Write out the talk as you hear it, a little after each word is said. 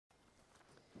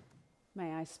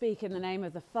May I speak in the name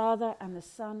of the Father, and the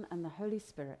Son, and the Holy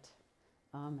Spirit.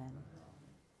 Amen.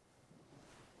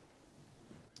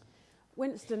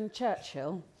 Winston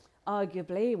Churchill,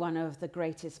 arguably one of the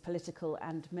greatest political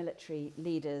and military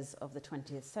leaders of the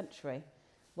 20th century,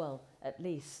 well, at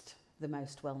least the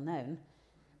most well-known,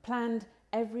 planned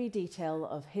every detail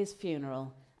of his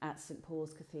funeral at St.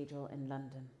 Paul's Cathedral in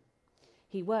London.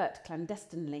 He worked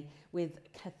clandestinely with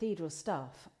cathedral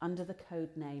staff under the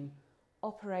code name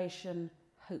Operation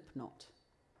Hope Not.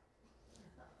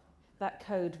 That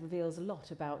code reveals a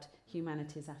lot about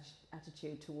humanity's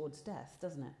attitude towards death,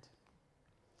 doesn't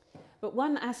it? But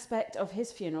one aspect of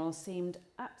his funeral seemed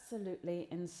absolutely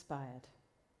inspired.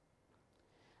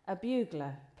 A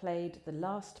bugler played the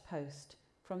last post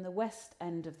from the west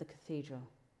end of the cathedral.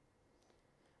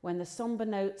 When the sombre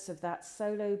notes of that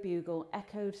solo bugle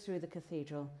echoed through the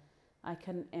cathedral, I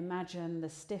can imagine the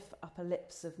stiff upper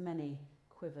lips of many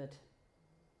quivered.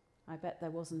 I bet there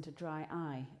wasn't a dry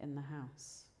eye in the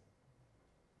house.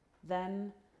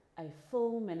 Then a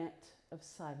full minute of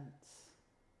silence.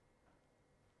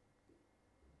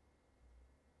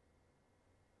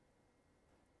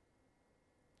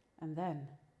 And then,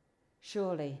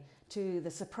 surely, to the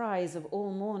surprise of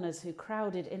all mourners who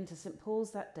crowded into St.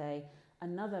 Paul's that day,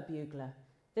 another bugler,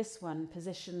 this one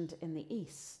positioned in the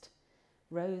east,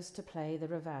 rose to play the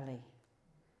Reveille,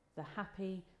 the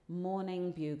happy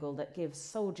morning bugle that gives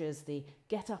soldiers the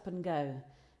get up and go,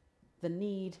 the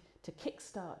need to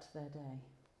kickstart their day.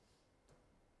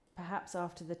 Perhaps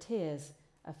after the tears,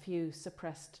 a few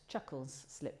suppressed chuckles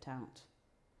slipped out.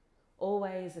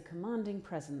 Always a commanding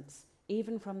presence,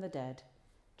 even from the dead,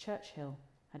 Churchill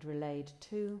had relayed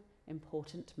two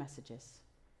important messages.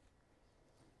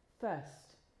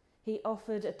 First, he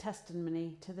offered a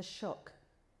testimony to the shock,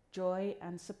 joy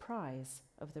and surprise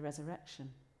of the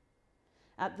resurrection.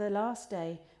 At the last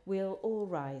day, we'll all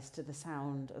rise to the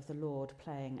sound of the Lord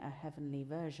playing a heavenly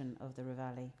version of the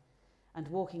Reveille and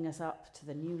walking us up to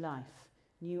the new life,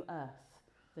 new earth,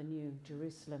 the new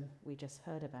Jerusalem we just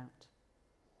heard about.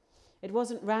 It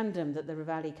wasn't random that the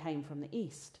Reveille came from the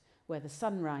east, where the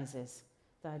sun rises,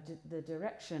 the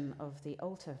direction of the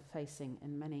altar facing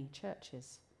in many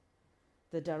churches,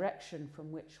 the direction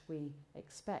from which we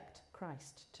expect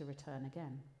Christ to return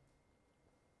again.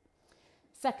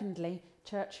 Secondly,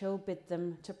 Churchill bid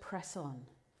them to press on,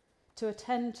 to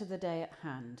attend to the day at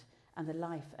hand and the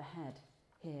life ahead,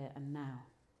 here and now.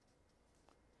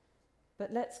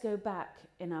 But let's go back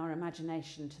in our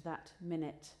imagination to that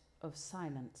minute of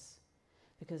silence,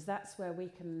 because that's where we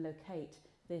can locate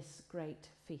this great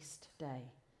feast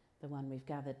day, the one we've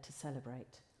gathered to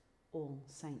celebrate, All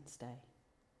Saints' Day.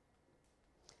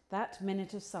 That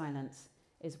minute of silence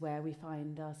is where we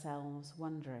find ourselves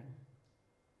wondering,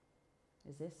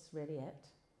 is this really it?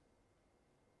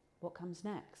 What comes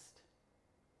next?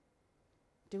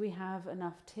 Do we have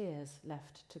enough tears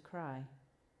left to cry?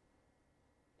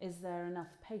 Is there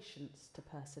enough patience to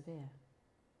persevere?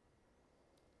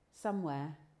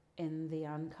 Somewhere in the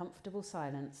uncomfortable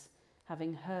silence,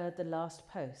 having heard the last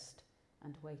post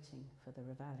and waiting for the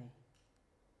Reveille.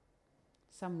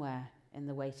 Somewhere in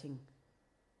the waiting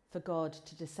for God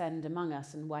to descend among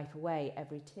us and wipe away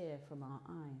every tear from our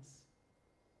eyes.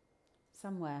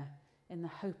 Somewhere in the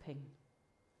hoping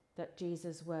that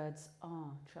Jesus' words are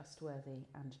trustworthy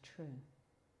and true.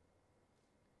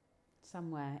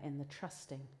 Somewhere in the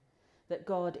trusting that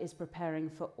God is preparing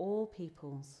for all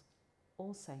peoples,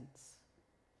 all saints,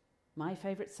 my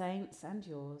favourite saints and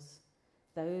yours,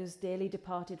 those dearly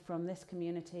departed from this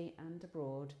community and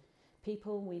abroad,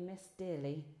 people we miss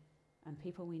dearly and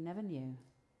people we never knew,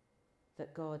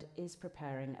 that God is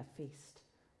preparing a feast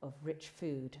of rich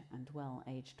food and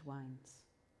well-aged wines.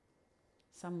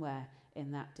 Somewhere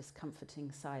in that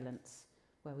discomforting silence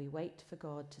where we wait for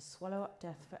God to swallow up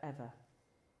death forever,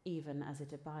 even as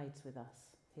it abides with us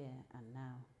here and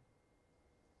now.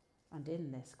 And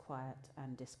in this quiet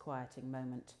and disquieting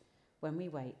moment, when we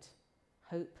wait,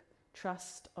 hope,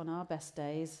 trust on our best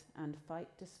days and fight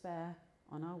despair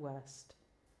on our worst,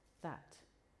 that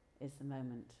is the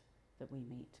moment that we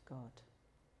meet God.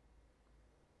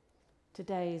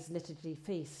 Today's liturgy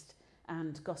feast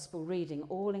and gospel reading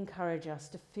all encourage us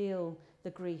to feel the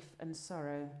grief and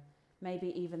sorrow, maybe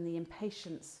even the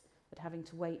impatience at having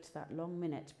to wait that long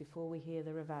minute before we hear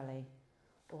the Reveille,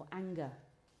 or anger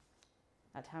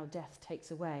at how death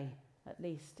takes away, at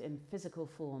least in physical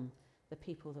form, the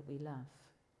people that we love.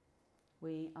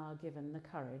 We are given the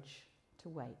courage to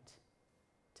wait,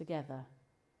 together,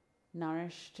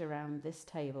 nourished around this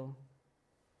table,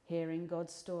 hearing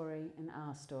God's story in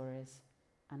our stories,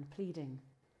 and pleading,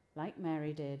 like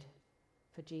Mary did,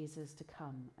 for Jesus to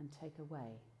come and take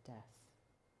away death.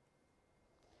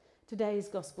 Today's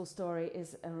gospel story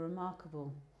is a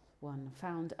remarkable one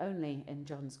found only in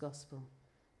John's gospel.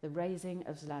 The raising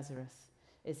of Lazarus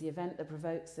is the event that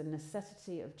provokes the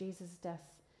necessity of Jesus'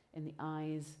 death in the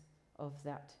eyes of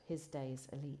his day's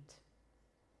elite.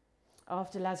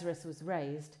 After Lazarus was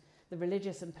raised, the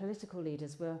religious and political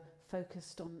leaders were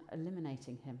focused on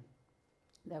eliminating him.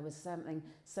 There was something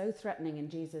so threatening in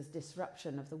Jesus'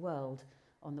 disruption of the world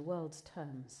on the world's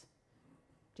terms.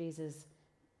 Jesus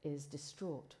is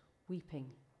distraught,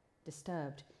 weeping,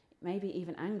 disturbed, maybe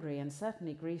even angry and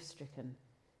certainly grief-stricken,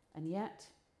 and yet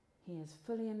he is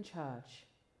fully in charge,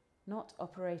 not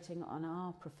operating on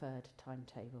our preferred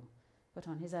timetable, but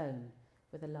on his own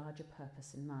with a larger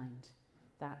purpose in mind,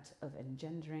 that of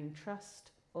engendering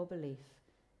trust or belief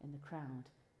in the crowd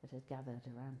that had gathered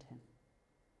around him.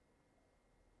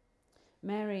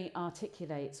 Mary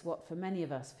articulates what for many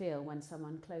of us feel when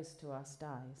someone close to us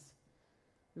dies.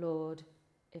 Lord,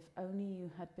 if only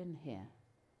you had been here,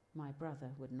 my brother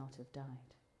would not have died.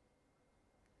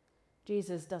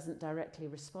 Jesus doesn't directly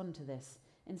respond to this.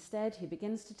 Instead, he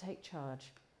begins to take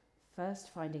charge,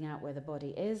 first finding out where the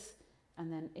body is,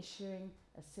 and then issuing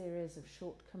a series of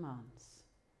short commands.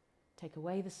 Take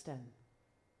away the stone.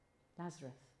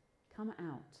 Lazarus, come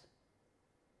out.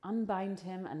 Unbind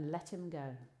him and let him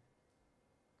go.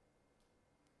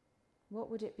 What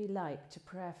would it be like to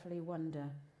prayerfully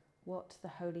wonder what the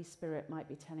Holy Spirit might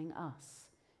be telling us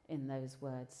in those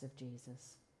words of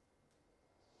Jesus?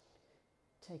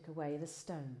 Take away the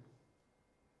stone.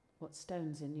 What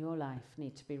stones in your life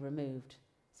need to be removed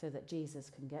so that Jesus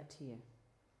can get to you?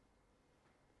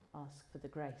 Ask for the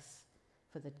grace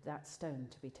for that stone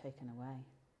to be taken away.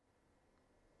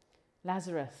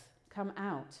 Lazarus, come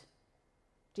out.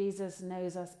 Jesus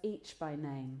knows us each by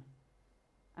name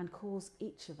and calls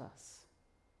each of us.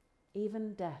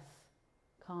 Even death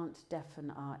can't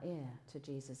deafen our ear to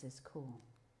Jesus' call.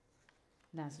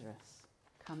 Lazarus,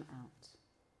 come out.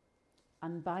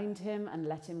 Unbind him and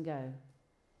let him go.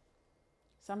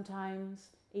 Sometimes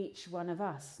each one of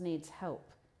us needs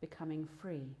help becoming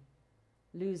free,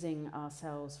 losing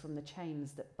ourselves from the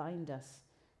chains that bind us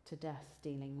to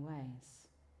death-dealing ways.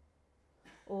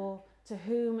 Or to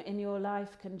whom in your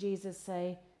life can Jesus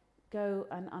say, go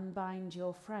and unbind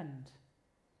your friend?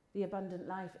 The abundant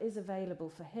life is available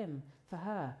for him, for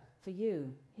her, for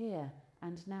you, here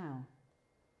and now.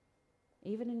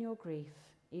 Even in your grief,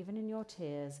 even in your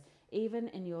tears, even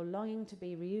in your longing to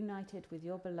be reunited with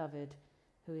your beloved,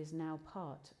 who is now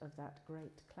part of that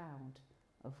great cloud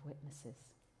of witnesses.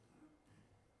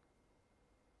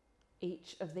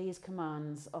 Each of these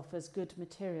commands offers good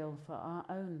material for our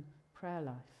own prayer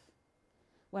life.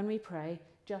 When we pray,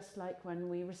 just like when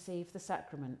we receive the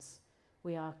sacraments,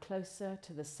 we are closer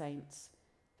to the saints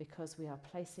because we are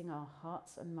placing our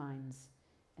hearts and minds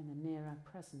in the nearer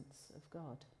presence of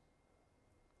God.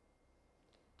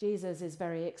 Jesus is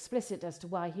very explicit as to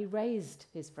why he raised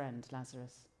his friend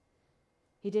Lazarus.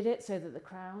 He did it so that the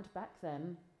crowd back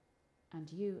then,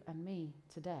 and you and me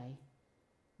today,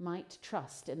 might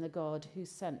trust in the God who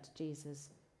sent Jesus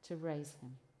to raise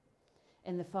him,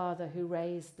 in the Father who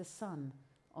raised the Son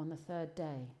on the third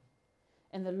day,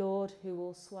 in the Lord who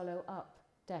will swallow up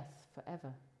death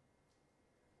forever.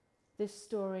 This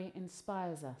story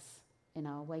inspires us in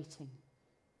our waiting,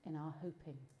 in our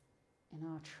hoping, in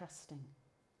our trusting,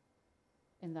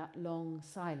 in that long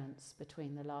silence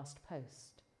between the last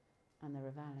post and the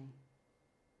Reveille.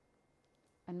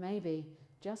 And maybe,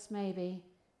 just maybe,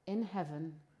 in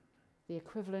heaven, the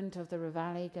equivalent of the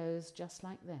Reveille goes just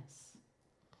like this.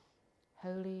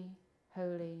 Holy,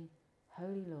 holy,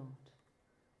 holy Lord,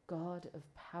 God of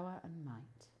power and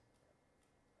might.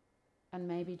 And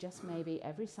maybe, just maybe,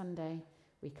 every Sunday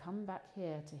we come back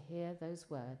here to hear those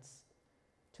words,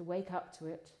 to wake up to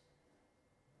it,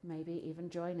 maybe even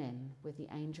join in with the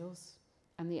angels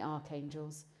and the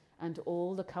archangels and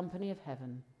all the company of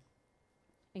heaven,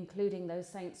 including those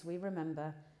saints we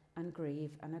remember and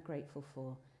grieve and are grateful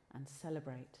for and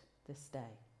celebrate this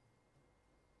day.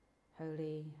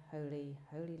 Holy, holy,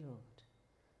 holy Lord,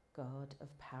 God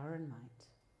of power and might,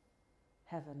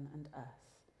 heaven and earth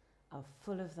are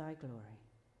full of thy glory.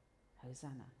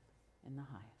 Hosanna in the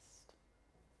highest.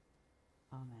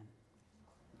 Amen.